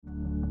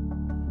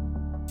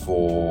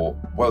for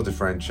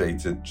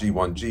well-differentiated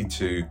G1,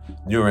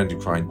 G2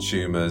 neuroendocrine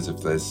tumours.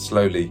 If there's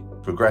slowly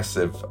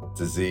progressive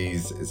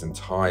disease, it's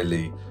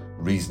entirely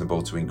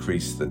reasonable to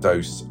increase the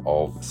dose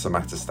of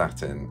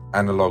somatostatin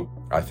analog.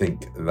 I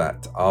think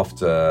that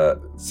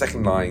after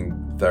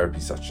second-line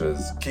therapy such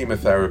as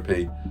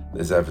chemotherapy,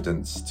 there's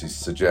evidence to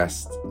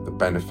suggest the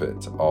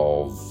benefit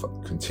of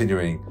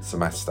continuing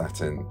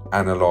somatostatin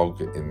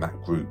analog in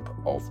that group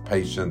of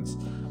patients.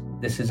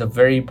 This is a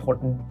very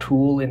important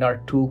tool in our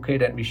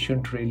toolkit, and we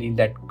shouldn't really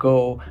let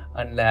go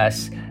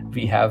unless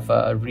we have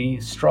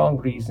strong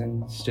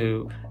reasons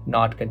to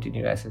not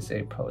continue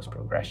SSA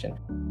post-progression.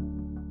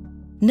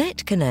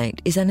 NetConnect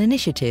is an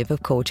initiative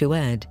of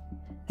Core2Ed.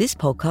 This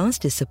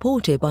podcast is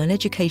supported by an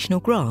educational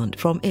grant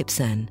from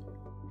Ipsen.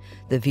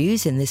 The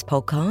views in this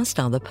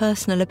podcast are the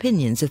personal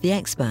opinions of the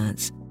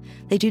experts.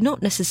 They do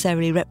not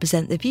necessarily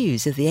represent the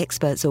views of the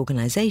experts'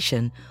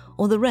 organisation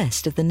or the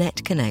rest of the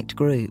NetConnect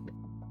group.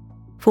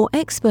 For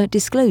expert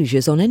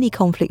disclosures on any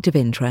conflict of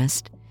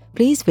interest,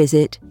 please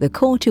visit the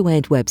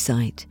Core2Ed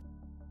website.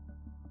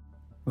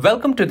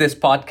 Welcome to this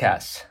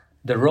podcast,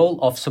 the role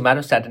of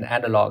somatostatin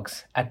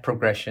analogs at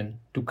progression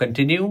to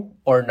continue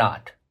or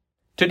not.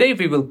 Today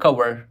we will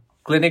cover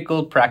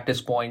clinical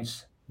practice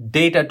points,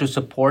 data to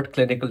support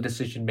clinical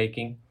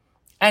decision-making,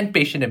 and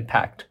patient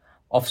impact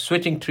of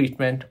switching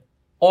treatment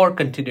or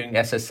continuing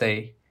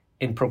SSA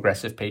in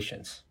progressive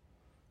patients.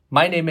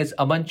 My name is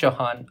Aman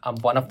Chauhan. I'm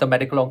one of the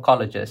medical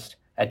oncologists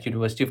at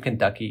University of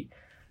Kentucky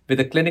with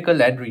a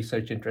clinical and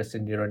research interest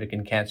in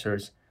neuroendocrine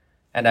cancers,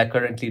 and I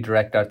currently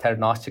direct our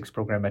theranostics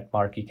program at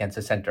Markey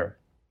Cancer Center.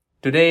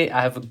 Today,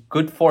 I have a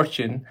good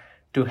fortune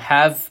to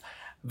have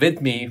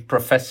with me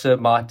Professor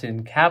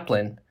Martin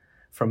Kaplan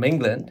from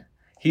England.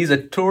 He's a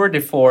tour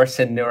de force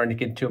in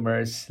neuroendocrine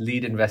tumors,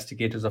 lead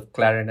investigators of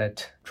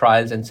Clarinet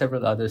trials and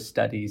several other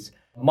studies.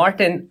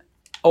 Martin,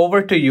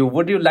 over to you.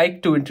 Would you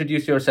like to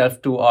introduce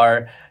yourself to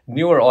our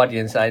newer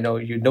audience? I know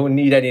you don't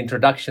need any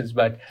introductions,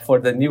 but for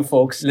the new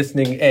folks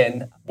listening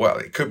in. Well,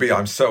 it could be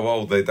I'm so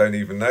old they don't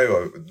even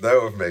know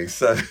of me.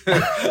 So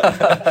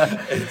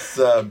it's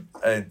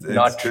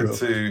Not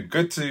true.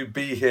 Good to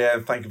be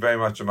here. Thank you very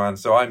much, Aman.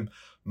 So I'm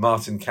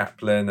Martin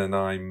Kaplan, and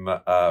I'm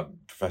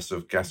Professor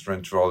of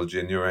Gastroenterology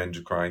and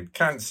Neuroendocrine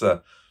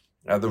Cancer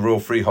at the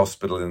Royal Free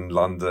Hospital in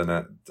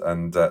London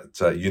and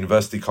at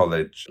University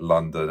College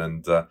London,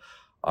 and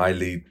I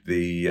lead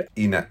the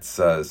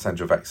ENETS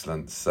Centre of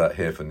Excellence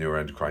here for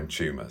neuroendocrine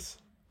tumours.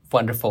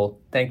 Wonderful.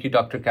 Thank you,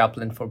 Dr.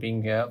 Kaplan, for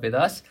being here with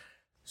us.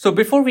 So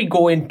before we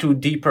go into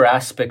deeper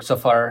aspects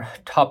of our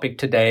topic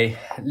today,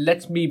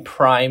 let me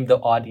prime the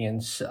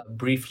audience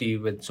briefly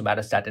with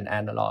somatostatin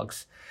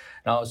analogs.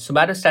 Now,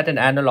 somatostatin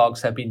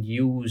analogs have been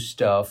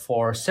used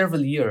for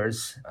several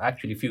years,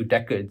 actually a few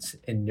decades,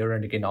 in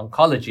neuroendocrine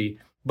oncology.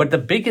 But the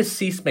biggest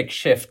seismic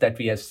shift that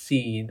we have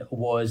seen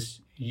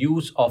was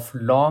use of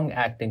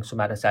long-acting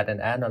somatostatin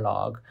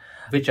analog,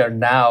 which are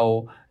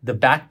now the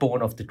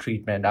backbone of the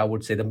treatment, I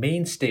would say the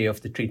mainstay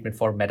of the treatment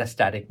for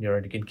metastatic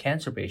neuroendocrine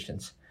cancer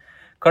patients.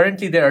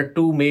 Currently, there are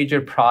two major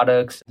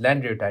products,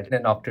 lanreotide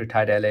and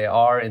octreotide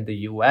LAR in the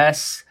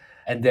US,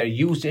 and they're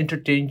used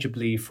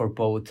interchangeably for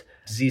both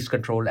disease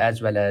control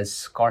as well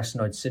as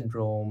carcinoid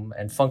syndrome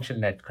and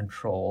functional net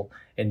control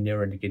in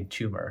neuroendocrine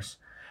tumors.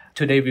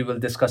 Today, we will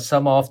discuss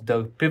some of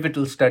the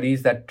pivotal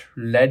studies that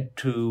led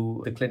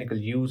to the clinical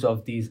use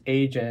of these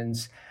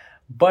agents.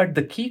 But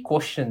the key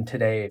question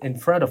today in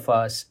front of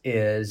us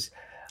is,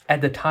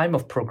 at the time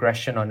of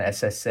progression on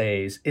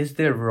SSAs, is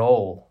there a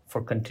role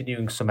for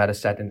continuing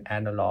somatostatin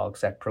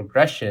analogs at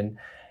progression?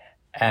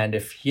 And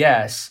if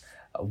yes,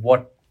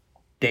 what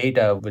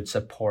data would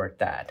support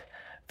that?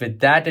 With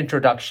that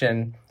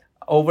introduction,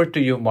 over to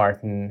you,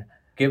 Martin.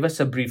 Give us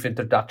a brief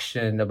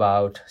introduction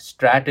about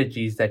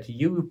strategies that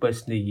you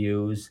personally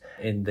use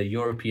in the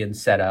European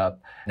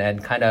setup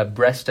and kind of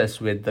breast us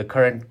with the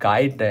current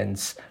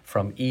guidance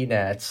from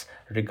ENETS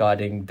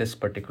regarding this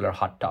particular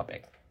hot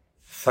topic.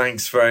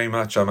 Thanks very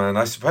much, Aman.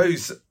 I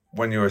suppose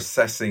when you're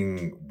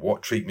assessing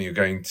what treatment you're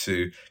going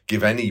to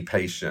give any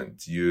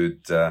patient,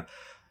 you'd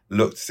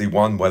look to see,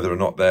 one, whether or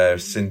not they're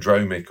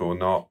syndromic or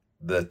not,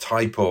 the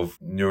type of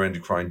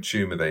neuroendocrine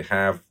tumor they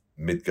have,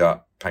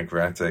 midgut,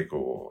 pancreatic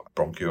or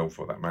bronchial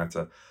for that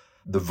matter,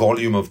 the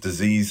volume of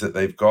disease that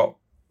they've got,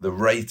 the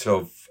rate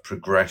of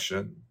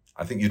progression.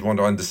 I think you'd want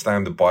to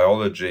understand the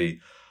biology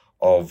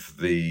of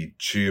the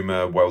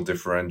tumor,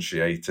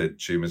 well-differentiated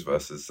tumors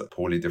versus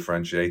poorly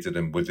differentiated,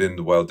 and within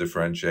the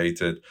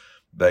well-differentiated,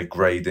 their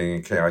grading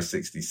in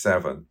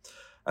Ki-67.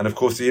 And of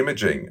course, the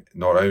imaging,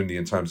 not only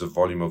in terms of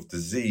volume of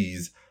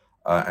disease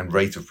and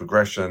rate of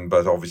progression,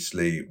 but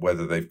obviously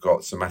whether they've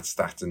got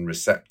somatostatin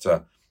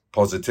receptor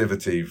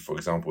positivity, for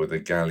example, with a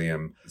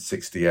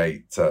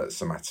gallium-68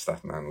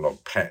 somatostatin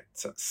analog PET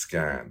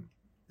scan.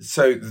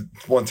 So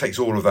one takes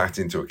all of that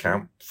into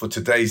account. For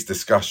today's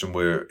discussion,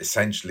 we're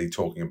essentially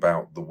talking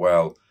about the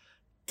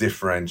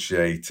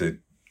well-differentiated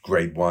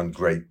grade 1,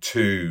 grade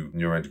 2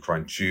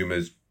 neuroendocrine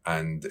tumors,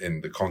 and in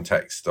the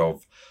context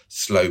of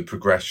slow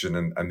progression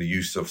and the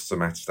use of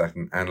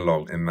somatostatin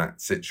analog in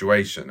that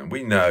situation. And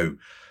we know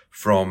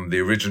from the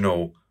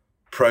original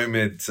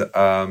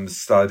PROMID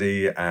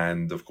study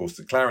and, of course,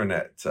 the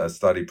Clarinet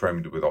study,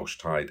 PROMID with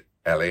octreotide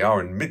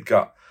LAR and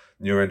midgut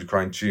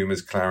neuroendocrine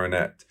tumors,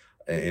 Clarinet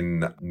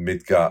in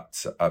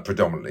midgut,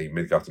 predominantly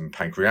midgut and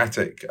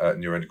pancreatic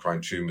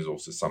neuroendocrine tumors,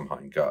 also some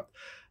hindgut,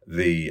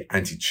 the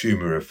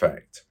anti-tumor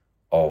effect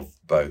of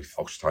both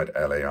octreotide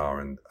LAR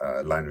and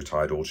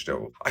lanreotide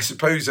Autogel. I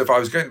suppose if I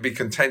was going to be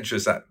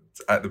contentious at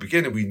the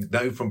beginning, we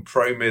know from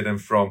PROMID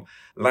and from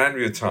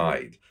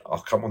lanreotide, I'll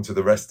come on to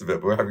the rest of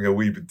it, but we're having a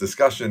wee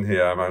discussion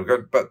here.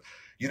 But,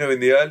 you know, in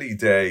the early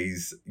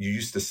days, you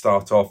used to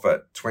start off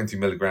at 20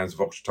 milligrams of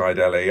octreotide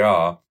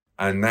LAR,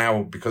 and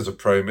now, because of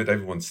PROMID,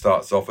 everyone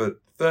starts off at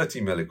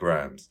 30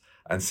 milligrams.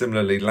 And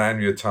similarly,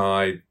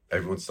 lanreotide,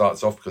 everyone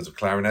starts off because of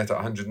Clarinet at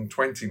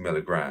 120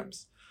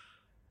 milligrams.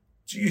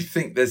 Do you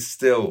think there's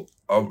still,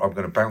 I'm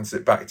going to bounce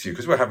it back to you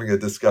because we're having a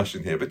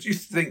discussion here, but do you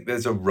think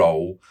there's a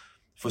role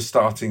for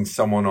starting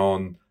someone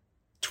on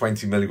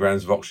 20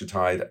 milligrams of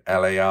octreotide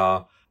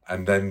LAR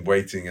and then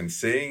waiting and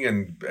seeing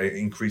and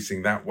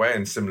increasing that way,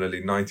 and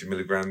similarly 90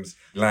 milligrams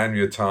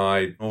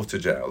lanreotide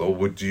Autogel?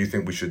 Or do you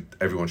think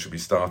everyone should be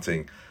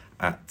starting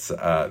at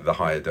the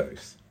higher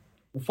dose?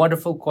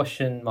 Wonderful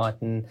question,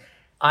 Martin.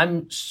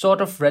 I'm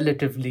sort of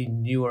relatively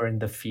newer in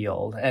the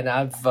field, and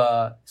I've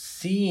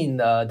seen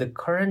the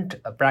current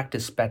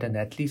practice pattern,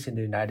 at least in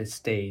the United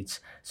States,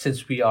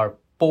 since we are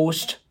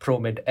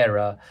post-PROMID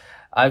era.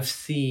 I've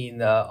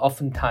seen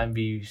oftentimes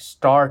we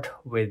start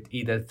with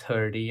either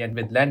 30, and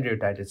with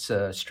lanreotide, it's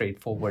a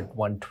straightforward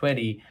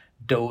 120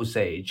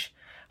 dosage.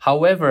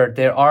 However,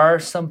 there are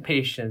some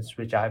patients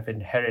which I've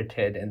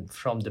inherited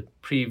from the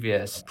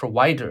previous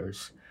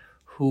providers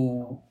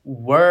who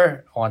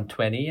were on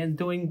 20 and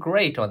doing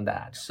great on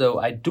that. So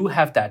I do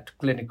have that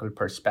clinical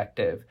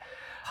perspective.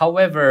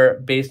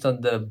 However, based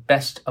on the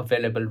best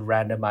available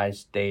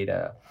randomized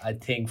data, I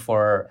think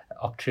for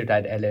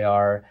octreotide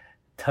LAR,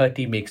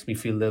 30 makes me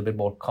feel a little bit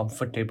more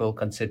comfortable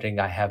considering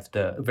I have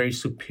the very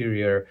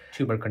superior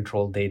tumor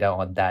control data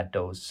on that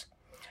dose.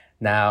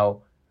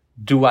 Now,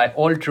 do I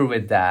alter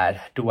with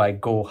that? Do I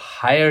go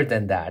higher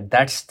than that?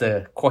 That's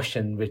the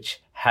question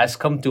which has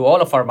come to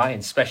all of our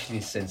minds,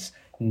 especially since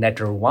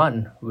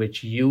NETTER-1,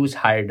 which used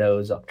higher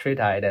dose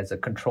octreotide as a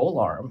control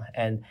arm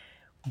and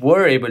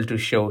were able to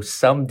show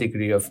some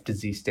degree of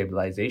disease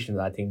stabilization.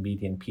 I think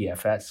median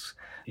PFS,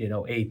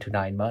 8 to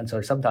 9 months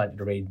or sometimes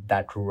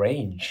that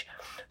range.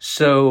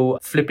 So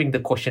flipping the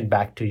question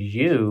back to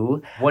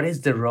you, what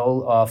is the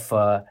role of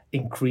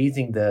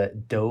increasing the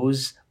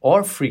dose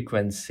or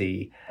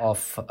frequency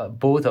of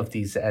both of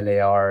these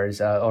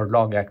LARs or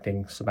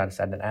long-acting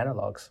somatostatin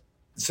analogs?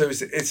 So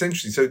it's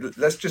interesting. So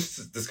let's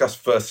just discuss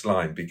first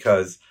line,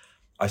 because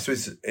I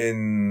suppose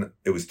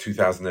it was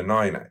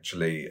 2009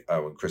 actually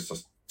when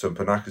Christos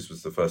Toumpanakis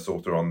was the first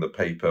author on the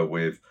paper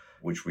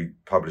which we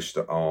published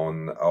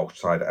on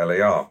octreotide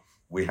LAR.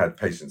 We had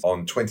patients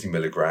on 20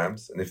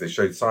 milligrams, and if they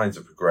showed signs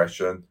of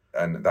progression,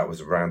 and that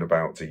was around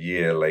about a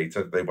year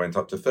later, they went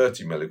up to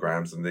 30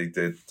 milligrams and they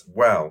did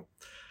well.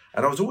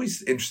 And I was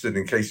always interested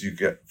in case you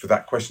get for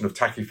that question of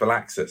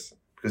tachyphylaxis,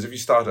 because if you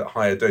start at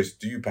higher dose,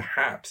 do you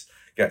perhaps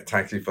get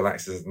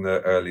tachyphylaxis in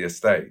the earlier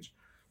stage?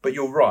 But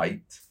you're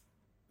right.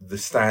 The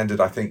standard,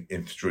 I think,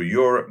 through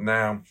Europe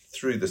now,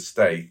 through the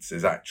States,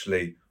 is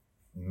actually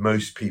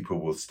most people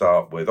will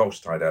start with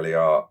octreotide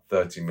LAR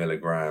 30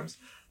 milligrams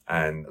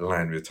and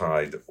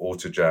lanreotide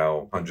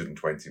Autogel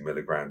 120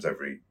 milligrams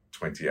every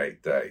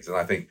 28 days. And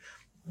I think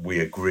we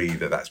agree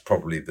that that's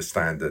probably the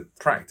standard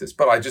practice.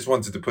 But I just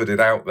wanted to put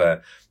it out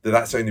there that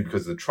that's only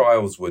because the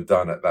trials were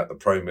done at the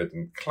PROMID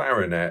and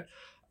Clarinet.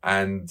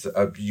 And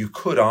you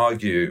could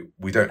argue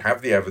we don't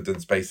have the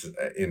evidence base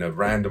in a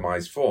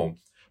randomized form,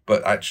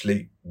 but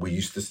actually we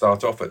used to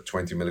start off at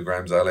 20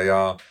 milligrams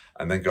LAR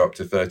and then go up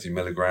to 30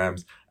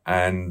 milligrams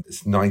and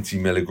 90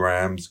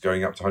 milligrams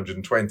going up to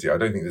 120. I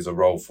don't think there's a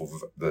role for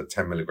the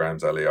 10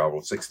 milligrams LAR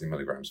or 60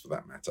 milligrams for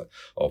that matter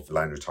of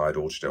lanreotide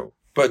Autogel.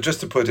 But just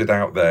to put it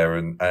out there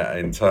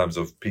in terms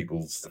of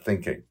people's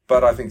thinking.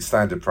 But I think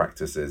standard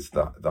practice is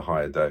the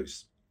higher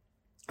dose.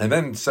 And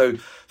then, so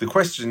the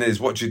question is,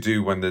 what do you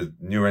do when the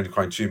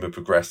neuroendocrine tumor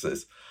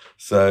progresses?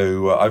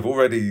 So I've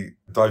already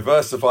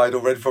diversified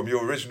from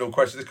your original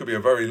question. This could be a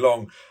very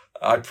long,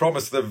 I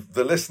promise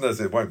the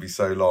listeners it won't be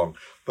so long.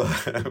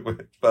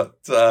 But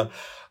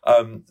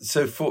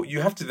so you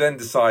have to then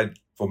decide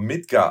for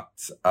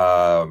midgut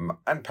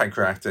and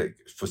pancreatic,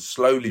 for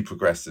slowly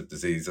progressive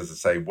disease, as I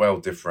say, well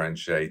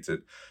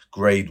differentiated,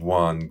 grade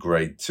 1,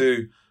 grade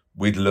 2,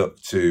 we'd look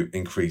to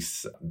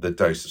increase the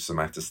dose of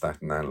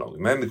somatostatin analog.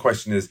 And then the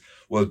question is,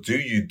 well, do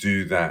you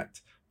do that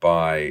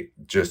by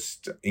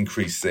just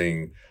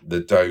increasing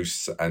the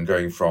dose and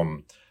going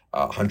from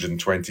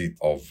 120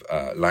 of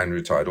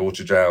lanreotide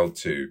Autogel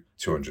to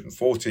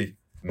 240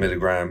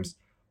 milligrams?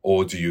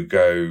 Or do you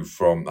go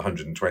from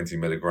 120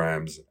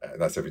 milligrams,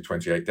 that's every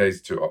 28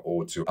 days, to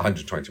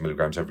 120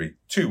 milligrams every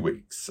 2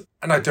 weeks?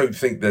 And I don't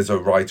think there's a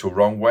right or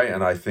wrong way.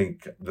 And I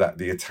think that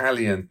the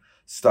Italian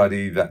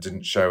study that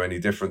didn't show any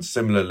difference,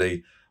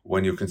 similarly,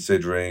 when you're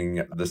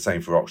considering the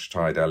same for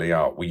octreotide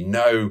LAR. We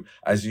know,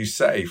 as you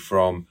say,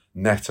 from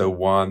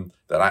NETO-1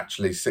 that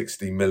actually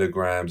 60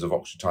 milligrams of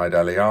octreotide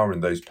LAR in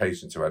those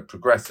patients who had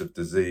progressive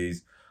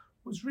disease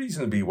was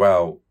reasonably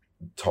well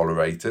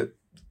tolerated,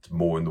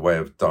 more in the way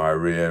of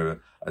diarrhea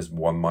as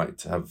one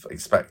might have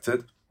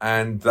expected,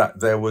 and that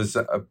there was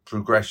a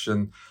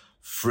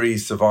progression-free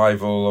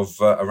survival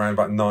of around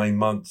about 9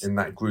 months in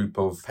that group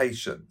of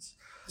patients.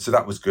 So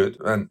that was good.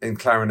 And in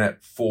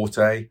Clarinet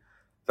Forte,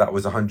 that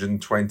was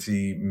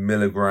 120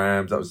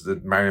 milligrams. That was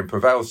the Marion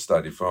Pavel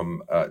study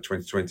from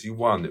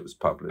 2021. It was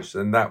published.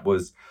 And that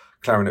was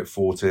Clarinet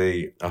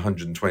Forte,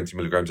 120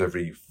 milligrams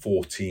every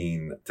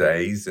 14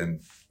 days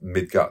in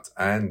midgut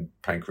and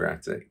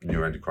pancreatic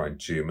neuroendocrine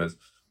tumors.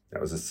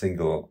 That was a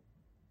single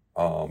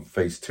arm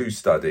phase 2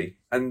 study.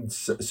 And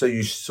so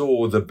you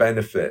saw the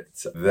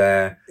benefit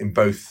there in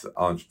both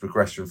arms.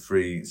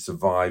 Progression-free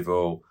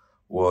survival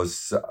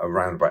was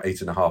around about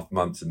 8.5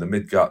 months in the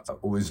midgut.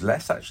 It was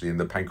less actually in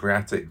the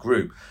pancreatic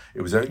group.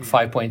 It was only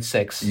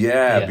 5.6.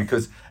 Yeah,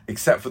 because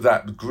except for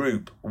that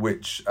group,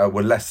 which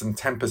were less than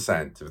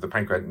 10%, if the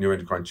pancreatic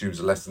neuroendocrine tumors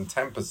are less than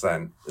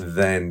 10%,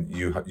 then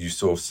you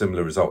saw a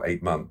similar result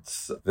 8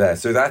 months there.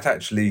 So that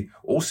actually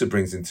also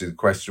brings into the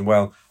question,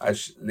 well,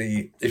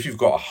 actually, if you've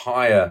got a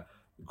higher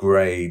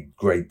grade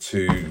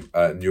 2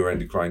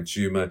 neuroendocrine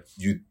tumor,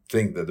 you'd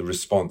think that the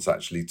response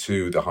actually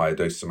to the higher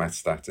dose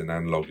somatostatin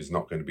analog is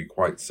not going to be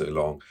quite so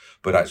long.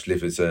 But actually,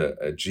 if it's a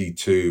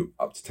G2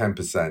 up to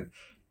 10%,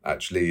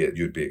 actually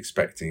you'd be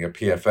expecting a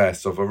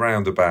PFS of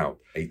around about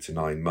 8 to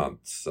 9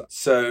 months.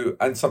 So,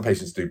 and some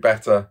patients do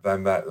better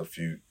than that, a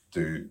few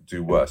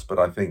do worse. But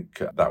I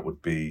think that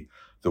would be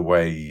the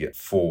way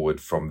forward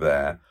from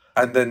there.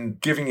 And then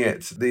giving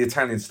it, the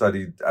Italian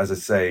study, as I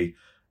say,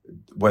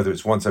 whether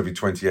it's once every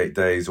 28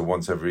 days or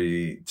once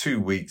every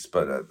 2 weeks,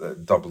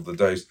 but double the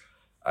dose.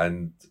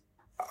 And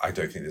I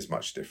don't think there's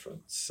much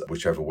difference,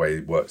 whichever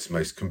way works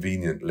most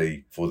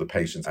conveniently for the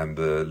patient and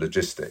the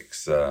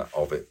logistics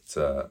of it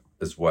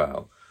as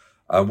well.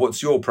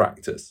 What's your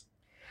practice?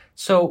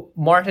 So,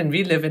 Martin,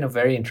 we live in a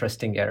very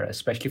interesting era,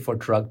 especially for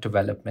drug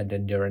development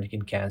in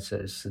neuroendocrine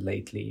cancers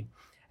lately.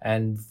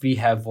 And we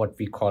have what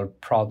we call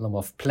problem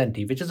of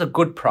plenty, which is a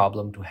good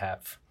problem to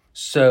have.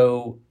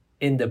 So,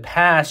 in the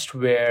past,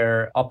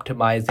 where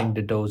optimizing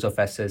the dose of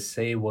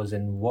SSA was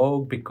in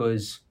vogue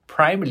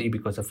primarily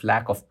because of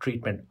lack of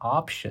treatment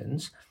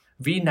options,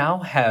 we now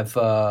have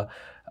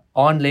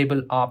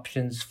on-label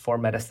options for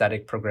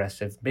metastatic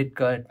progressive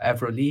midgut,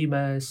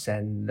 everolimus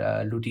and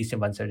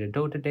lutetium-177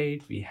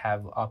 dotatate. We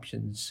have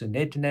options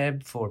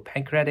sunitinib for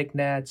pancreatic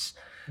NETs.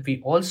 We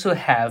also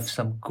have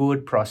some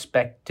good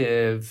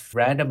prospective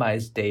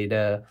randomized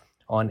data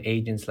on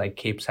agents like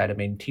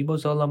capecitabine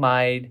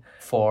temozolomide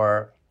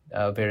for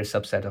various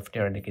subset of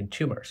neuroendocrine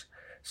tumors.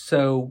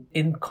 So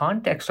in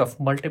context of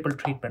multiple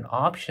treatment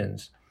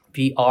options,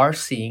 we are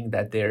seeing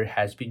that there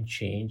has been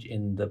change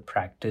in the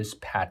practice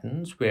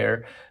patterns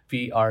where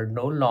we are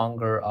no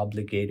longer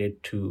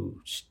obligated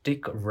to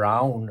stick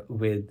around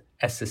with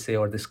SSA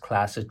or this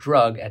class of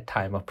drug at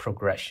time of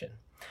progression.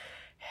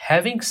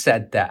 Having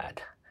said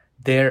that,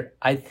 there,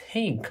 I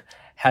think,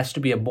 has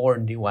to be a more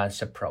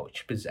nuanced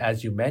approach because,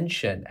 as you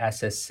mentioned,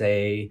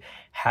 SSA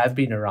have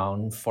been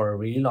around for a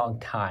really long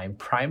time,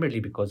 primarily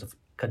because of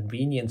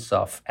convenience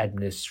of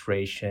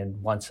administration,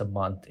 once a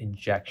month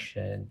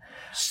injection,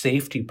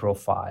 safety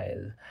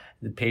profile.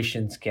 The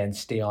patients can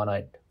stay on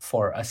it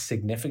for a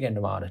significant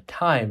amount of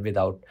time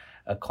without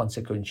a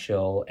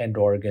consequential end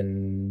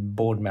organ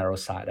bone marrow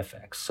side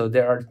effects. So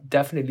there are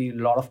definitely a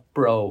lot of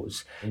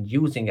pros in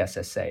using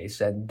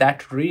SSAs, and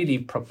that really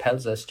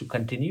propels us to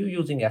continue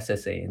using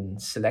SSA in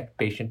select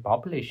patient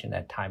population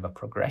at time of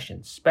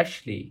progression,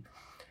 especially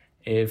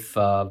if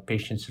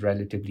patient's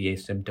relatively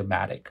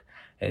asymptomatic.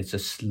 It's a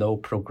slow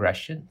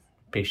progression.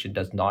 Patient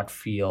does not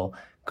feel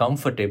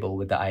comfortable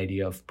with the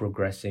idea of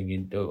progressing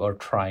into or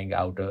trying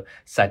out a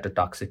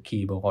cytotoxic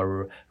chemo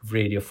or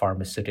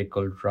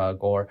radiopharmaceutical drug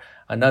or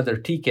another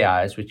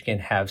TKIs, which can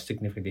have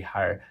significantly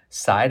higher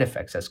side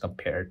effects as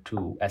compared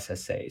to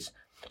SSAs.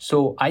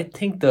 So I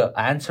think the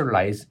answer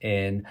lies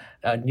in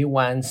a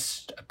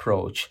nuanced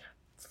approach,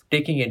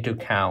 taking into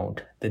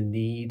account the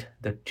need,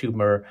 the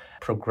tumor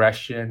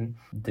progression,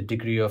 the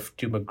degree of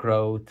tumor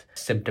growth,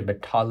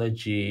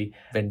 symptomatology,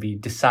 when we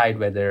decide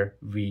whether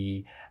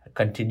we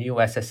continue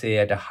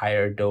SSA at a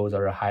higher dose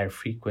or a higher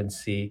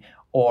frequency,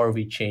 or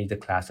we change the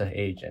class of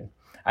agent.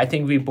 I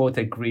think we both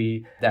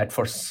agree that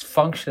for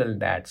functional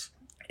NETs,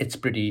 it's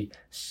pretty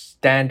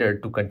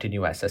standard to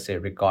continue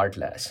SSA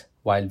regardless,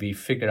 while we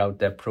figure out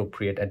the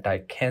appropriate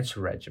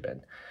anti-cancer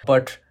regimen.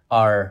 But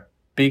our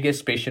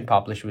biggest patient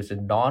population is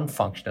in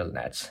non-functional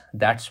NETs.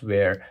 That's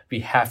where we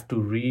have to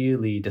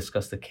really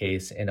discuss the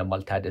case in a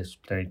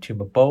multidisciplinary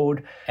tumor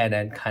board and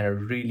then kind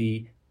of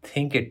really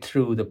think it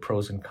through the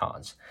pros and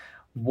cons.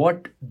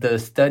 What the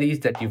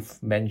studies that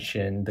you've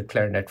mentioned, the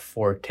Clarinet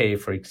Forte,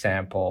 for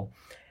example,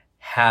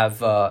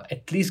 have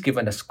at least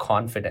given us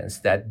confidence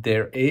that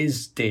there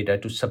is data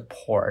to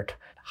support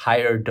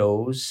higher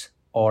dose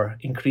or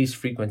increased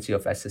frequency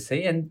of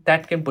SSA, and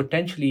that can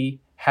potentially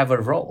have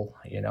a role.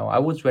 I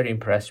was very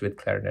impressed with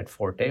Clarinet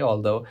Forte,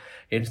 although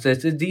it's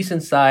a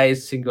decent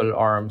sized single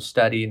arm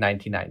study,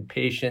 99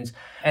 patients,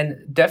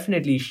 and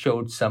definitely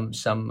showed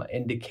some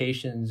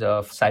indications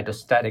of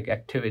cytostatic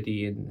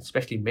activity in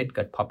especially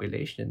mid-gut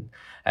population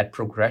at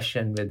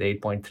progression with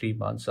 8.3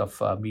 months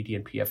of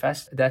median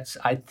PFS. That's,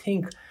 I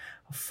think,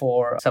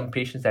 for some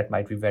patients that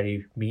might be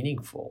very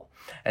meaningful.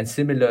 And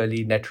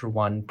similarly,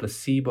 NETTER-1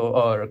 placebo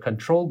or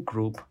control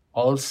group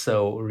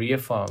also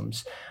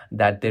reaffirms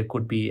that there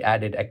could be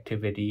added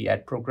activity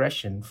at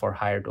progression for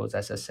higher dose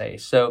SSA.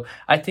 So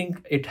I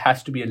think it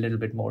has to be a little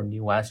bit more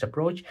nuanced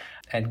approach,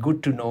 and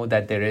good to know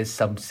that there is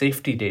some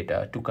safety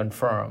data to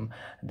confirm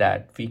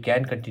that we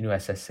can continue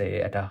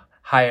SSA at a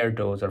higher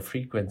dose or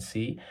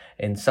frequency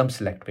in some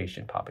select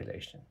patient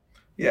population.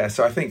 Yeah,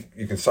 so I think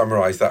you can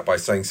summarize that by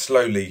saying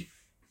slowly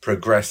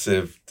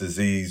progressive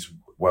disease,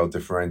 well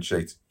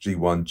differentiated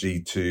G1,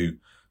 G2,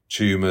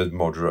 tumor,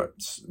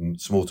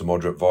 small to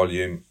moderate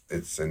volume,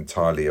 it's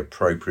entirely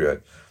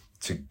appropriate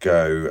to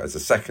go as a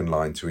second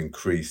line to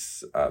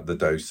increase the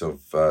dose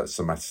of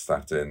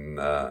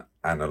somatostatin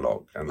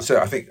analog. And so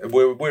I think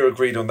we're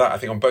agreed on that. I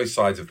think on both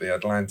sides of the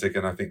Atlantic,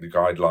 and I think the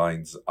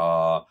guidelines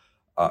are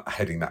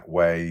heading that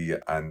way,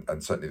 and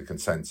certainly the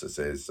consensus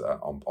is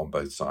on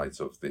both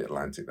sides of the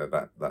Atlantic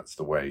that's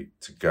the way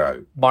to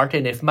go.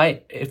 Martin, if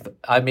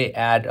I may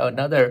add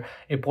another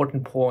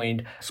important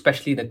point,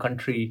 especially in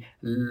a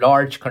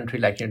large country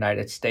like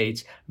United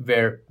States,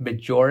 where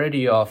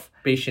majority of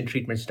patient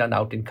treatments done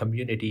out in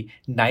community,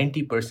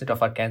 90%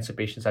 of our cancer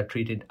patients are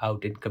treated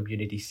out in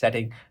community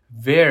setting,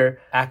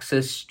 where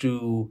access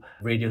to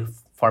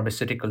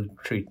radiopharmaceutical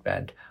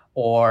treatment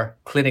or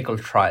clinical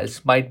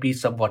trials might be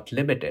somewhat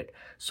limited.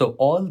 So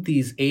all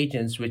these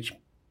agents, which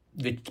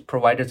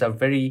providers are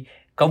very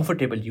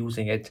comfortable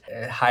using it,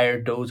 a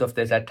higher dose of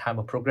this at time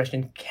of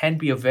progression, can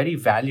be a very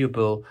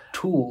valuable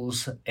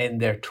tools in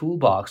their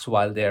toolbox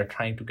while they're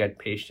trying to get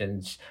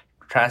patients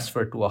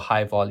transferred to a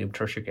high volume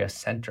tertiary care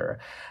center.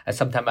 And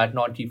sometimes might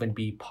not even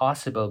be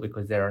possible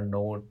because there are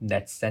no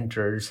NET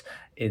centers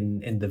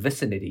in the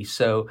vicinity.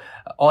 So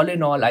all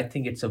in all, I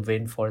think it's a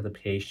win for the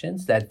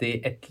patients that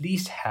they at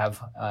least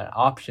have an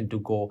option to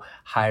go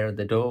higher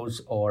the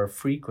dose or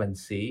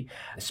frequency,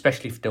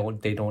 especially if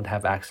they don't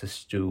have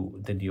access to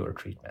the newer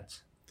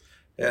treatments.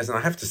 Yes, and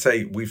I have to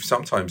say, we've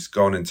sometimes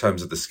gone in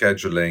terms of the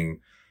scheduling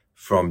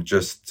from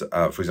just,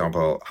 for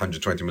example,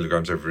 120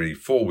 milligrams every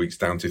 4 weeks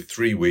down to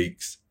 3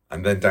 weeks,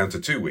 and then down to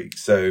 2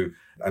 weeks. So,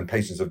 and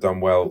patients have done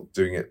well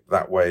doing it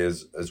that way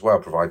as well,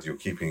 provided you're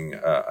keeping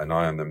an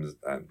eye on them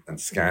and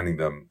scanning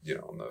them,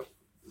 on a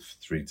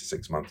 3 to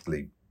 6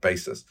 monthly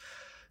basis.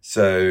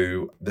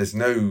 So there's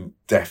no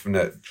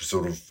definite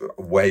sort of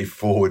way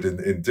forward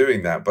in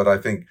doing that. But I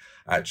think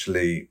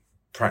actually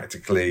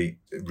practically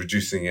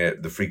reducing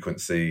the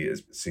frequency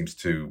seems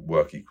to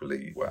work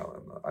equally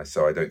well. And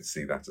so I don't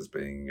see that as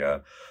being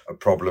a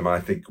problem. I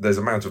think there's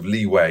an amount of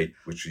leeway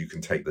which you can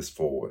take this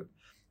forward.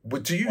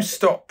 Do you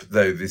stop,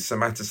 though, the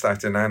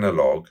somatostatin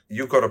analog?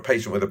 You've got a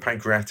patient with a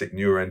pancreatic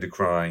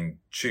neuroendocrine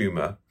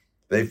tumor.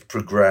 They've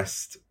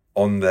progressed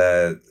on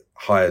their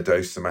higher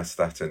dose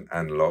somatostatin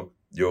analog.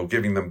 You're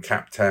giving them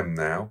CAPTEM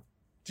now.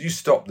 Do you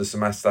stop the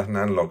somatostatin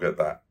analog at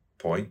that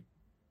point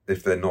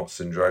if they're not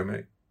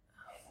syndromic?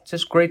 It's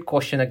just a great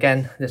question.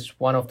 Again, this is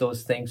one of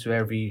those things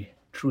where we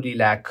truly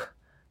lack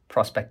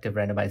prospective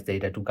randomized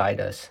data to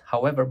guide us.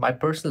 However, my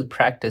personal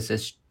practice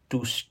is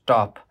to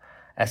stop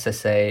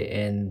SSA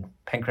in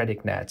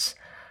pancreatic NETs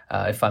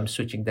if I'm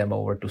switching them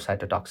over to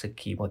cytotoxic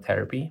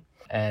chemotherapy.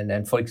 And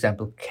then, for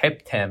example,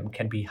 CAPTEM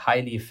can be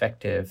highly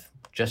effective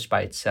just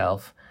by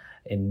itself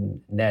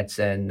in NETs,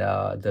 and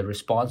the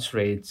response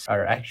rates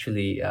are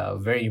actually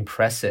very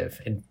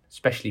impressive in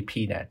especially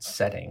PNET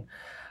setting.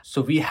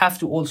 So we have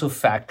to also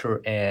factor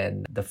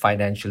in the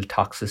financial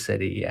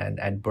toxicity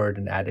and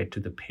burden added to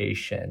the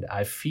patient.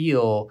 I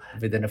feel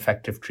with an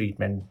effective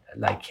treatment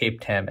like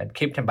CAPTEM, and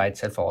CAPTEM by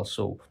itself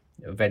also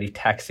very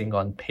taxing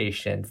on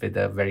patient with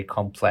a very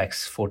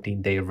complex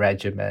 14-day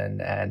regimen,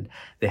 and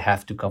they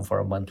have to come for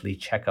a monthly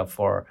checkup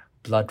for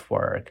blood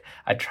work.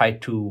 I try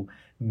to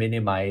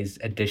minimize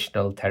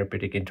additional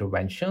therapeutic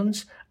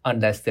interventions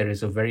unless there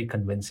is a very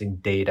convincing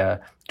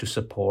data to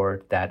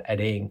support that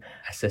adding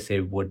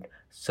SSA would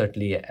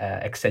certainly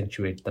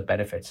accentuate the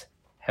benefits.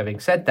 Having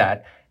said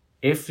that,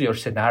 if your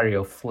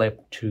scenario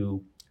flipped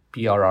to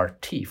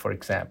PRRT, for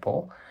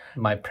example,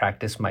 my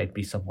practice might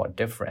be somewhat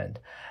different.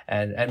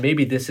 And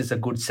maybe this is a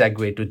good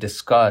segue to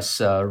discuss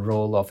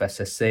role of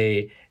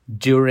SSA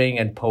during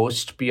and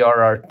post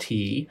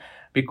PRRT,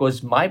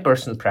 because my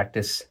personal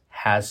practice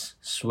has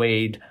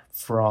swayed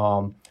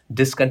from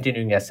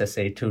discontinuing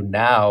SSA to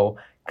now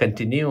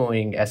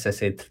continuing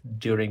SSA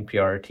during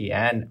PRRT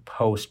and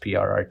post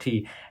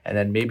PRRT. And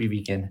then maybe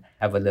we can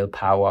have a little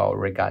powwow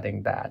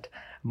regarding that.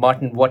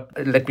 Martin,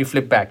 let me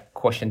flip back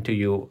question to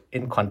you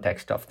in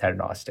context of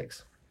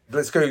theranostics.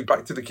 Let's go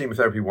back to the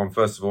chemotherapy one.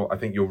 First of all, I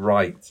think you're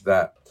right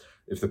that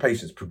if the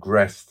patient's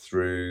progressed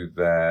through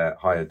their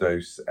higher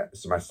dose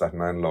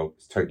somatostatin analog,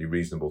 it's totally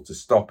reasonable to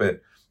stop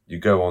it. You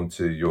go on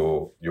to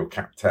your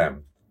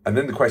CAPTEM. And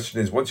then the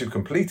question is, once you've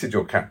completed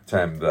your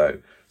CAPTEM, though,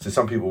 so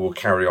some people will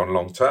carry on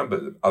long term,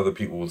 but other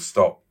people will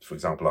stop, for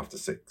example, after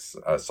 6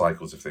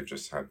 cycles if they've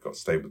just got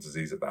stable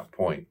disease at that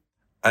point.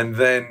 And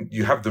then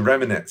you have the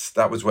REMINET.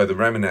 That was where the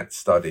REMINET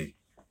study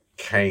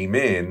came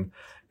in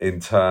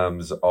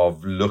terms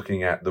of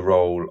looking at the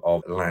role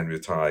of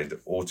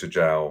lanreotide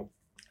autogel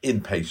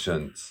in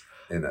patients.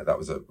 That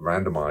was a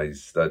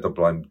randomized,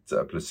 double-blind,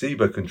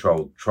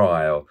 placebo-controlled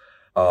trial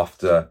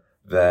after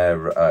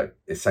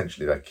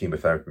essentially their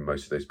chemotherapy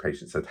most of those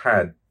patients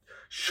had.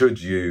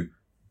 Should you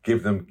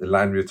give them the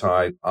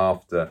lanreotide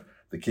after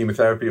the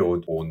chemotherapy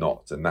or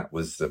not? And that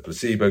was the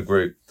placebo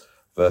group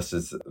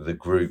versus the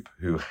group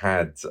who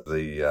had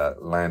the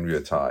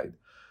lanreotide.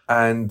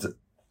 And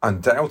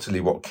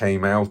undoubtedly what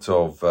came out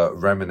of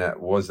REMINET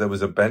was there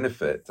was a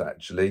benefit,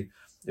 actually,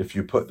 if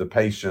you put the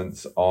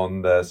patients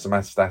on the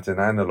somatostatin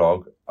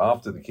analog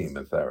after the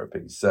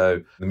chemotherapy.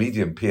 So the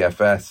median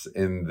PFS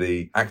in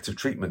the active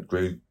treatment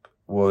group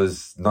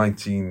was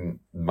 19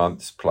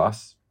 months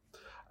plus.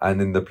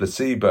 And in the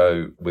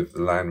placebo with the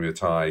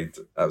lanreotide,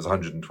 that was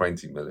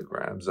 120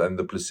 milligrams. And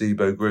the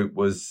placebo group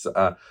was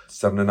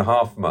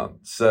 7.5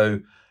 months.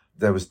 So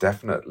there was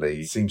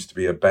definitely, seems to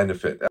be a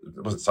benefit.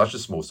 It wasn't such a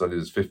small study, there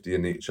was 50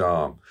 in each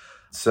arm.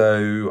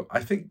 So I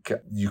think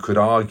you could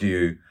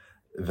argue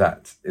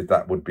that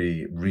that would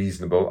be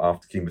reasonable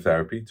after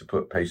chemotherapy to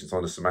put patients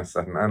on a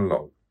somatostatin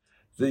analog.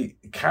 The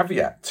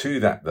caveat to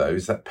that, though,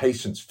 is that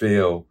patients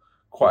feel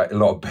quite a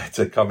lot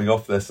better coming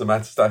off their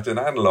somatostatin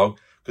analog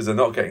because they're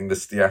not getting the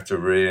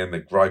steatorrhea and the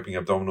griping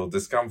abdominal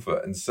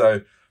discomfort. And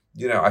so,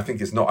 I think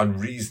it's not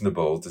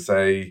unreasonable to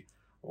say,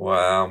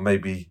 well,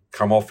 maybe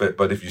come off it,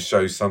 but if you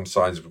show some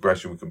signs of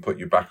progression, we can put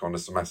you back on a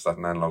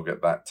somatostatin analog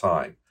at that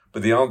time.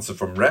 But the answer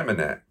from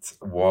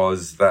REMINET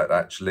was that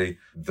actually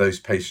those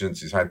patients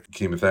who's had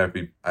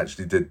chemotherapy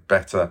actually did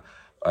better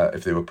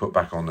if they were put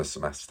back on the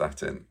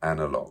somatostatin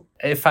analog.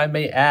 If I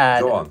may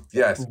add, go on.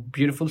 Yes.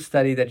 Beautiful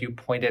study that you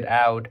pointed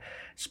out,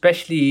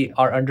 especially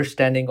our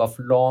understanding of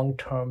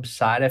long-term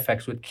side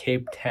effects with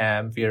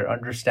CAPTEM. We are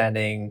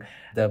understanding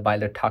the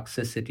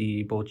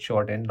myelotoxicity, both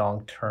short and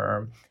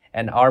long-term.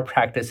 And our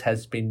practice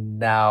has been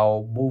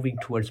now moving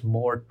towards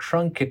more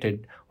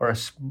truncated or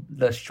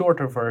the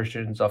shorter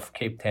versions of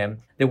CAPTEM.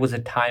 There was a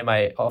time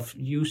I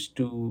used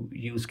to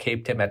use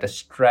CAPTEM at a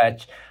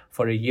stretch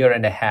for 1.5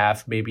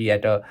 years, maybe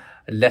at a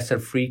lesser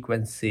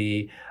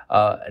frequency.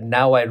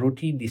 Now I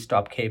routinely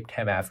stop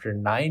CAPTEM after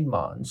 9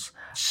 months.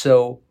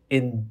 So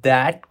in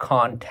that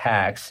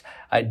context,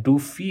 I do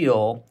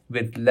feel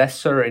with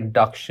lesser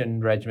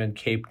induction regimen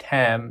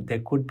CAPTEM, there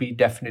could be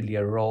definitely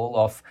a role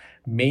of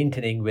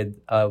maintaining with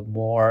a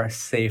more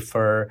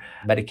safer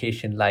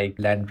medication like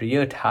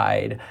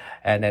lanreotide.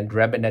 And then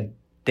REMINET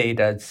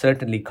data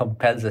certainly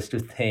compels us to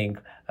think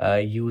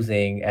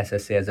using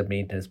SSA as a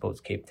maintenance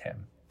post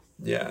CAPTEM.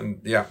 Yeah, and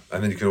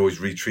then you can always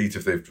retreat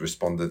if they've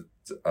responded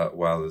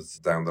well as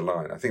down the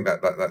line. I think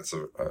that's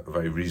a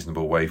very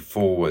reasonable way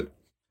forward.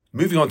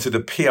 Moving on to the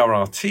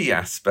PRRT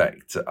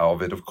aspect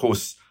of it, of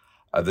course,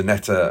 the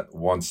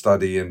NETA-1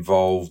 study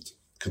involved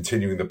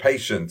continuing the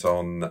patient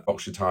on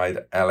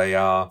octreotide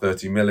LAR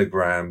 30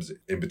 milligrams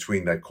in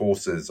between their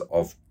courses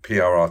of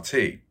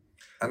PRRT.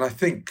 And I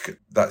think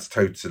that's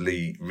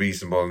totally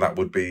reasonable, and that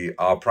would be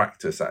our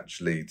practice,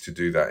 actually, to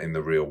do that in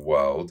the real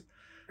world.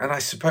 And I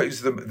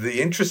suppose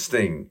the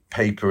interesting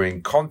paper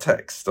in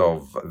context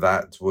of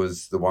that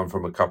was the one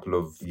from a couple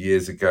of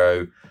years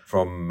ago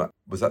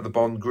was that the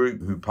Bond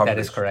Group who published?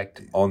 That is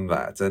correct. On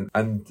that.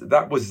 And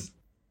that was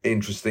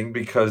interesting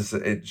because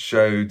it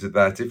showed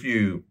that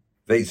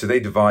they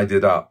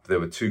divided up, there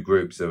were 2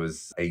 groups. There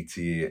was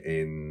 80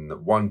 in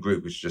one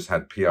group, which just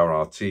had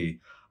PRRT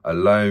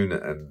alone,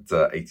 and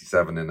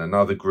 87 in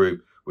another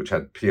group, which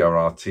had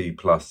PRRT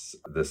plus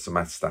the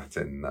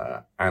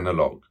somatostatin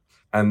analog.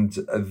 And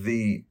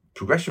the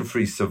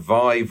progression-free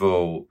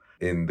survival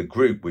in the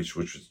group, which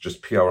was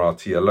just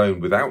PRRT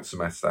alone without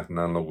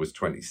somatostatin analog, was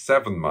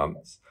 27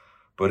 months.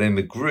 But in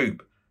the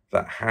group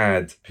that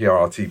had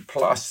PRRT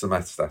plus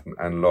somatostatin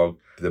analog,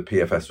 the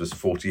PFS was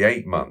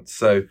 48 months.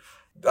 So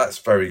that's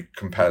very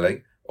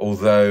compelling,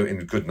 although in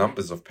good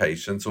numbers of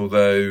patients,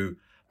 although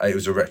it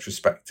was a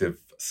retrospective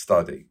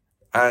study.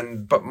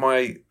 But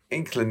my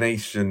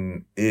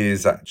inclination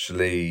is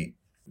actually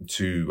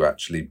to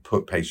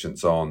put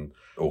patients on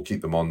or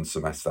keep them on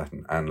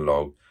somatostatin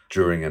analog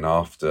during and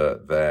after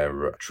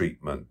their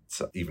treatment,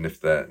 even if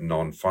they're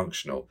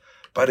non-functional.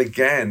 But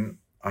again,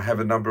 I have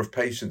a number of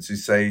patients who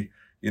say,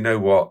 you know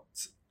what,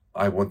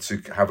 I want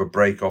to have a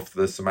break off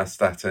the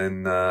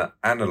somatostatin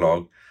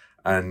analog,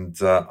 and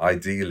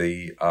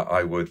ideally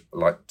I would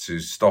like to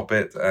stop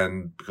it,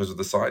 and because of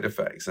the side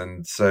effects.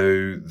 And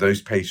so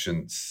those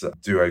patients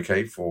do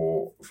okay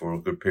for a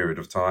good period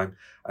of time.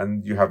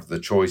 And you have the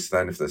choice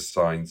then, if there's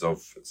signs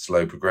of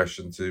slow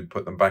progression, to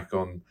put them back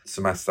on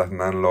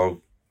somatostatin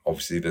analog.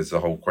 Obviously, there's a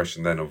whole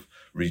question then of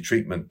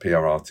retreatment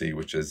PRRT,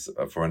 which is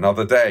for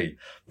another day.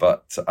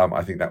 But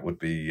I think that would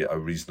be a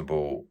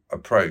reasonable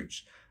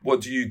approach.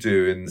 What do you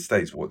do in the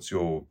States? What's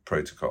your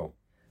protocol?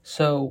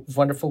 So,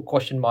 wonderful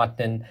question,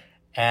 Martin.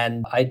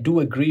 And I do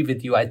agree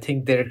with you. I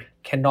think there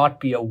cannot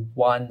be a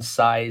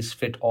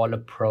one-size-fit-all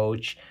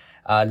approach.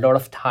 A lot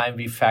of time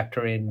we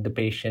factor in the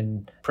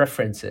patient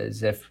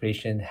preferences. If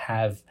patient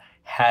have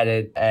had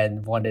it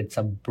and wanted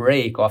some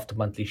break off the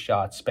monthly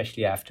shots,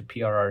 especially after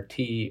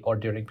PRRT or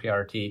during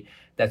PRRT,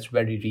 that's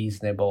very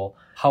reasonable.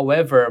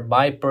 However,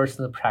 my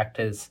personal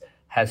practice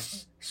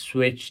has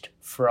switched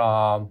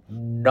from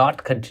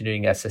not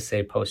continuing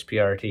SSA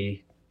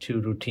post-PRRT to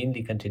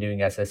routinely continuing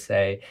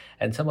SSA.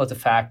 And some of the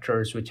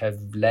factors which have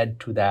led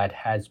to that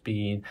has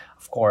been,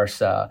 of course,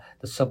 the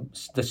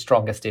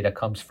strongest data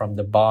comes from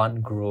the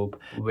Bond group,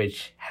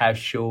 which have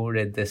showed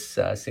in this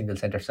single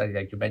center study,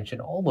 like you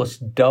mentioned,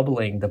 almost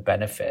doubling the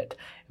benefit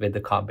with the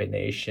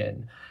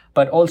combination,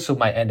 but also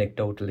my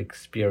anecdotal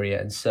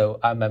experience. So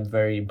I'm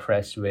very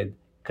impressed with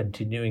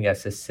continuing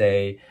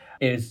SSA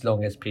as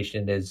long as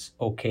patient is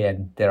okay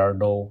and there are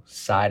no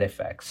side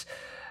effects.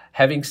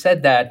 Having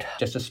said that,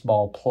 just a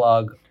small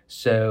plug.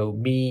 So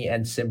me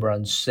and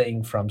Simran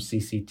Singh from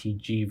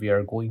CCTG, we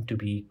are going to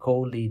be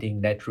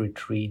co-leading Net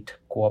Retreat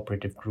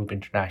Cooperative Group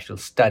International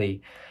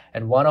Study.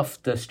 And one of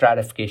the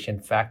stratification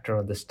factor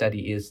of the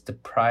study is the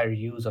prior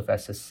use of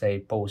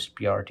SSA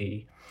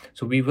post-PRT.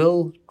 So we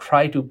will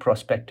try to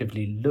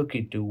prospectively look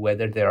into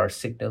whether there are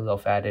signals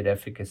of added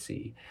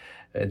efficacy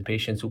in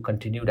patients who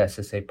continued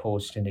SSA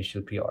post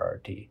initial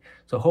PRRT.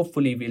 So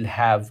hopefully we'll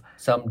have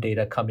some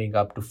data coming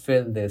up to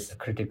fill this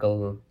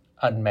critical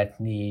unmet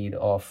need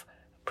of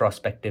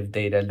prospective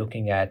data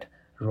looking at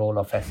role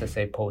of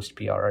SSA post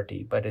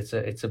PRRT. But it's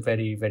a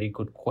very, very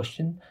good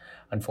question,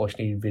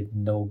 unfortunately with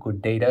no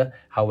good data.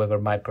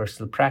 However, my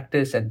personal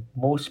practice and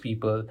most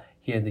people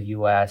here in the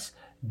US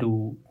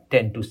do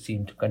tend to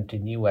seem to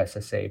continue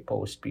SSA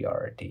post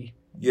PRRT.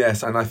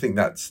 Yes, and I think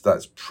that's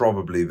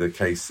probably the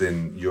case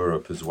in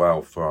Europe as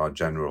well for our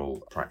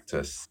general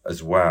practice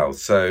as well.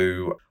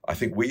 So I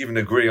think we even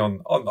agree on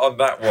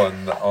that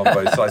one on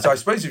both sides. So I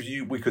suppose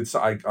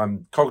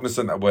I'm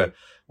cognizant that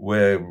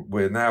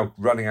we're now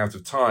running out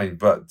of time,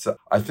 but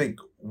I think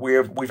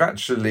we've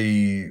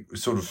actually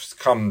sort of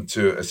come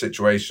to a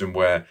situation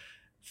where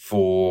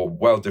for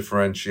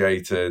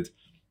well-differentiated,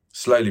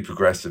 slowly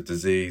progressive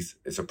disease,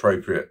 it's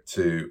appropriate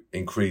to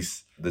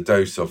increase the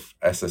dose of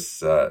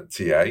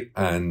SSTA,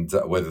 and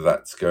whether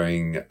that's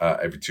going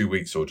every 2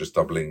 weeks or just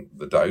doubling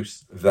the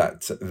dose.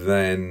 That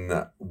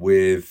then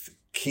with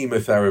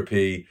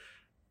chemotherapy,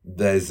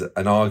 there's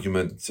an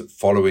argument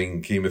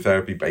following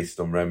chemotherapy based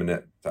on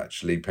Remunit.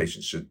 Actually,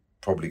 patients should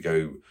probably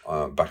go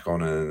back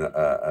on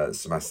a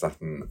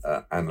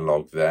somatostatin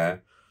analog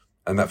there.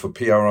 And that for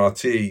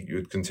PRRT, you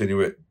would continue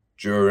it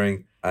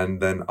during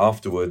and then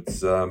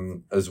afterwards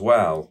as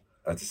well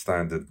at a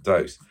standard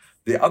dose.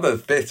 The other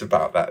bit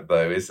about that,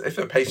 though, is if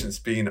a patient's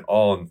been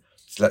on,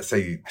 let's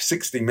say,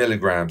 60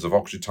 milligrams of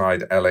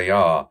octreotide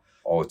LAR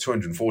or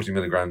 240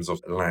 milligrams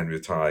of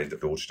lanreotide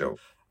Orgetil,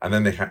 and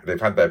then they've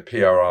had their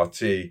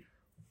PRRT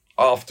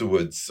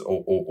afterwards,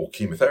 or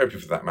chemotherapy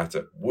for that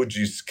matter, would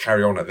you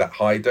carry on at that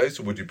high dose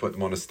or would you put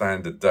them on a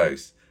standard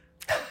dose?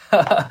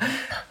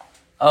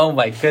 Oh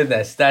my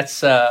goodness,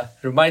 that's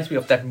reminds me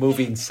of that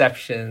movie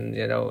Inception.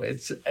 You know,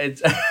 it's.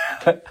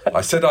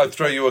 I said I'd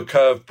throw you a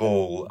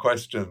curveball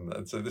question,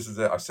 and so this is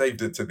it. I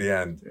saved it to the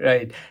end.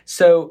 Right.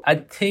 So I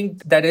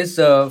think that is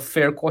a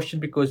fair question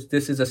because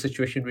this is a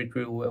situation which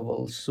we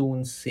will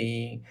soon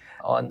see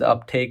on the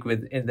uptake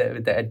with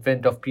the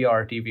advent of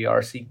PRRT. We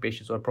are seeing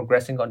patients who are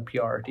progressing on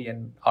PRRT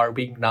and are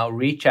being now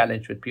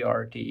re-challenged with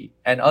PRRT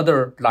and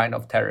other line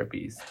of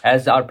therapies.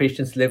 As our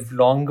patients live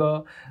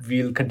longer,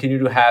 we'll continue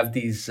to have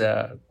these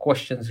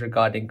questions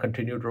regarding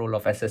continued role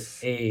of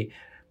SSA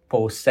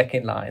post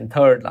second line,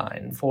 third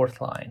line, fourth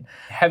line.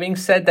 Having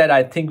said that,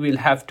 I think we'll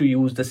have to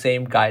use the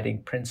same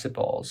guiding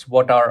principles.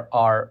 What are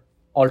our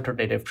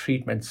alternative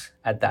treatments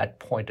at that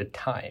point of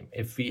time?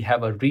 If we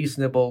have a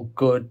reasonable,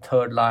 good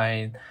third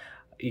line,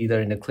 either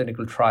in a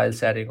clinical trial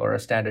setting or a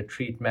standard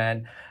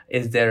treatment,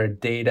 is there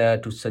data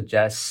to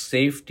suggest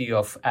safety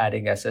of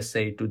adding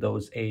SSA to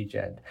those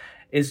agents?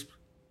 Is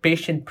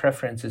patient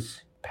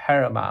preferences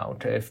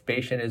paramount? If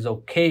patient is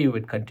okay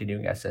with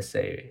continuing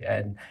SSA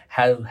and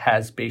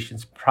has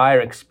patient's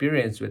prior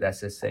experience with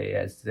SSA,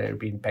 as there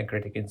been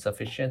pancreatic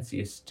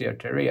insufficiency,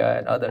 steatorrhea,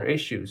 and other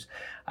issues,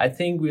 I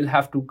think we'll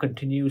have to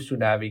continue to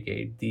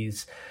navigate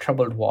these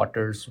troubled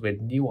waters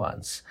with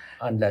nuance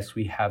unless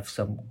we have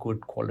some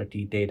good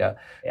quality data.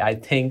 I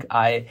think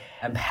I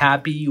am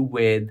happy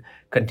with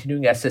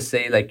continuing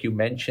SSA, like you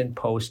mentioned,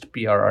 post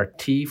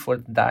PRRT for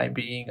the time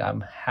being.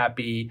 I'm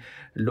happy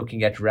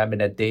looking at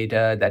Remunit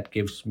data that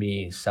gives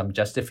me some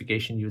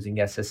justification using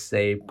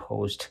SSA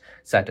post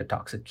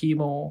cytotoxic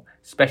chemo,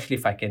 especially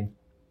if I can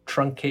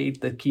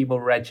truncate the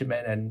chemo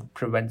regimen and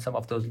prevent some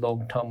of those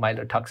long-term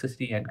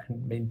myelotoxicity and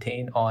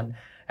maintain on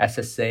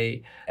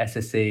SSA.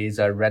 SSAs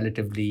are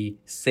relatively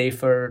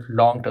safer.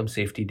 Long-term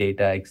safety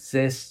data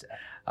exists.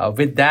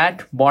 With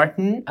that,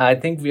 Martin, I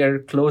think we are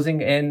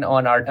closing in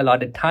on our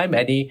allotted time.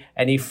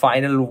 Any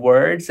final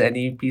words,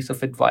 any piece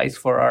of advice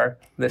for our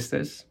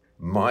listeners?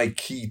 My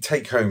key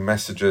take-home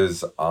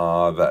messages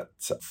are that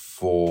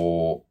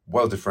for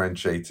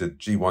well-differentiated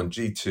G1,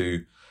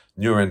 G2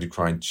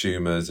 neuroendocrine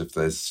tumours, if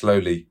there's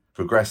slowly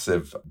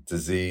progressive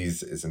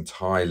disease, it's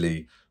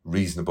entirely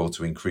reasonable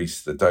to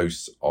increase the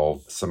dose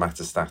of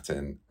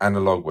somatostatin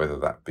analog, whether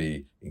that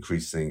be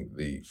increasing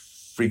the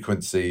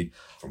frequency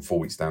from 4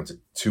 weeks down to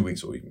 2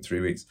 weeks or even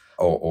 3 weeks,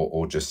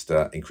 or just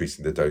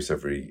increasing the dose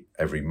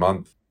every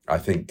month. I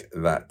think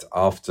that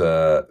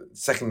after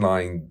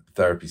second-line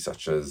therapy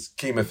such as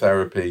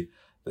chemotherapy,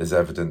 there's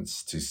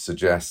evidence to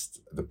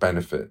suggest the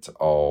benefit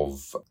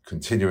of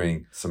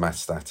continuing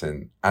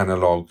somatostatin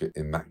analog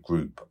in that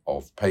group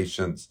of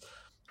patients.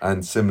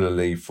 And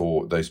similarly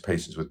for those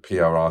patients with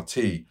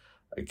PRRT,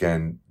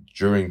 again,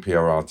 during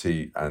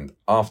PRRT and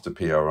after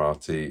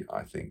PRRT,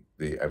 I think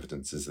the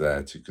evidence is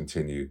there to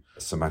continue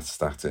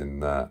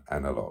somatostatin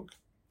analog.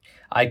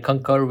 I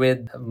concur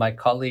with my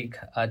colleague,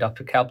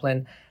 Dr.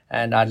 Kaplan.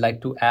 And I'd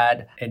like to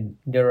add, in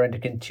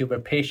neuroendocrine tumor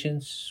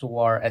patients who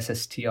are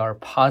SSTR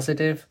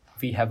positive,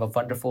 we have a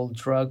wonderful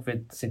drug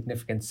with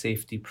significant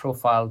safety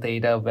profile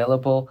data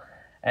available.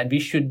 And we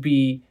should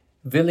be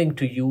willing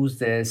to use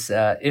this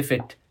if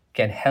it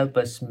can help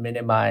us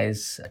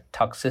minimize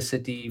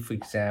toxicity. For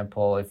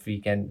example, if we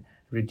can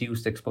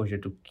reduce the exposure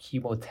to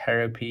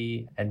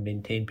chemotherapy and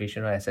maintain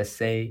patient on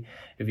SSA,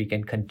 if we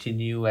can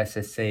continue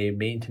SSA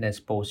maintenance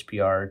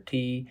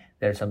post-PRRT,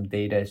 there's some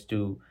data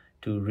to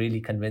really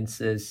convince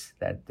us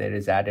that there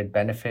is added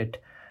benefit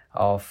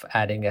of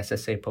adding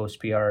SSA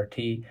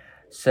post-PRRT.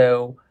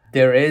 So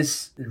there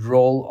is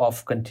role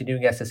of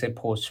continuing SSA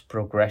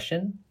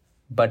post-progression,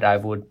 but I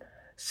would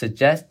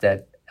suggest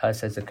that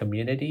us as a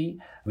community,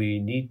 we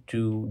need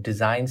to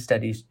design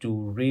studies to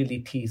really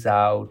tease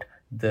out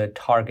the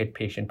target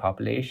patient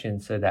population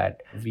so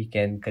that we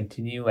can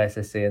continue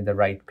SSA in the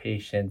right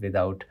patient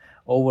without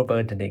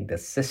overburdening the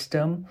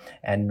system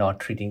and not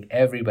treating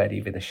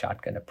everybody with a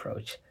shotgun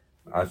approach.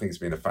 I think it's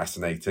been a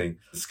fascinating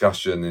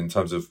discussion in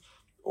terms of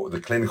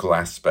the clinical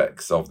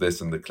aspects of this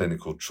and the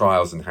clinical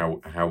trials and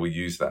how we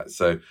use that.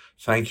 So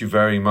thank you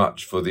very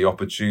much for the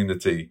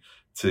opportunity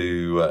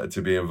to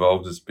be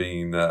involved. It's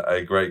been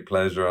a great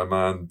pleasure,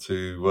 Aman,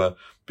 to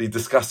be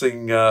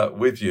discussing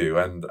with you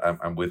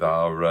and with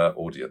our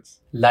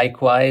audience.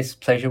 Likewise,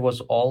 pleasure was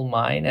all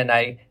mine. And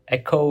I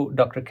echo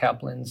Dr.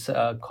 Kaplan's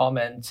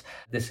comments.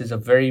 This is a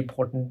very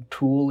important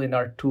tool in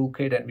our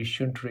toolkit, and we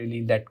shouldn't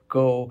really let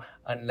go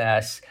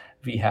unless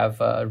we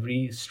have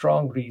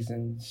strong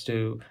reasons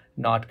to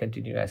not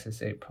continue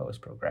SSA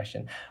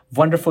post-progression.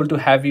 Wonderful to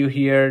have you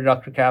here,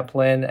 Dr.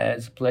 Kaplan.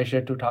 It's a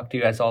pleasure to talk to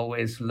you as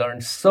always.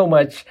 Learned so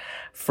much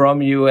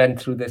from you and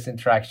through this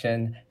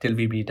interaction. Till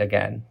we meet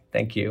again.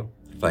 Thank you.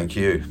 Thank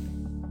you.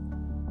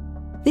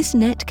 This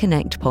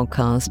NetConnect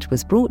podcast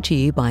was brought to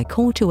you by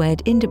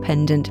Core2Ed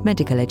Independent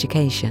Medical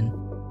Education.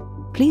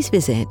 Please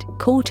visit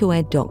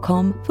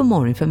core2ed.com for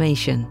more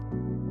information.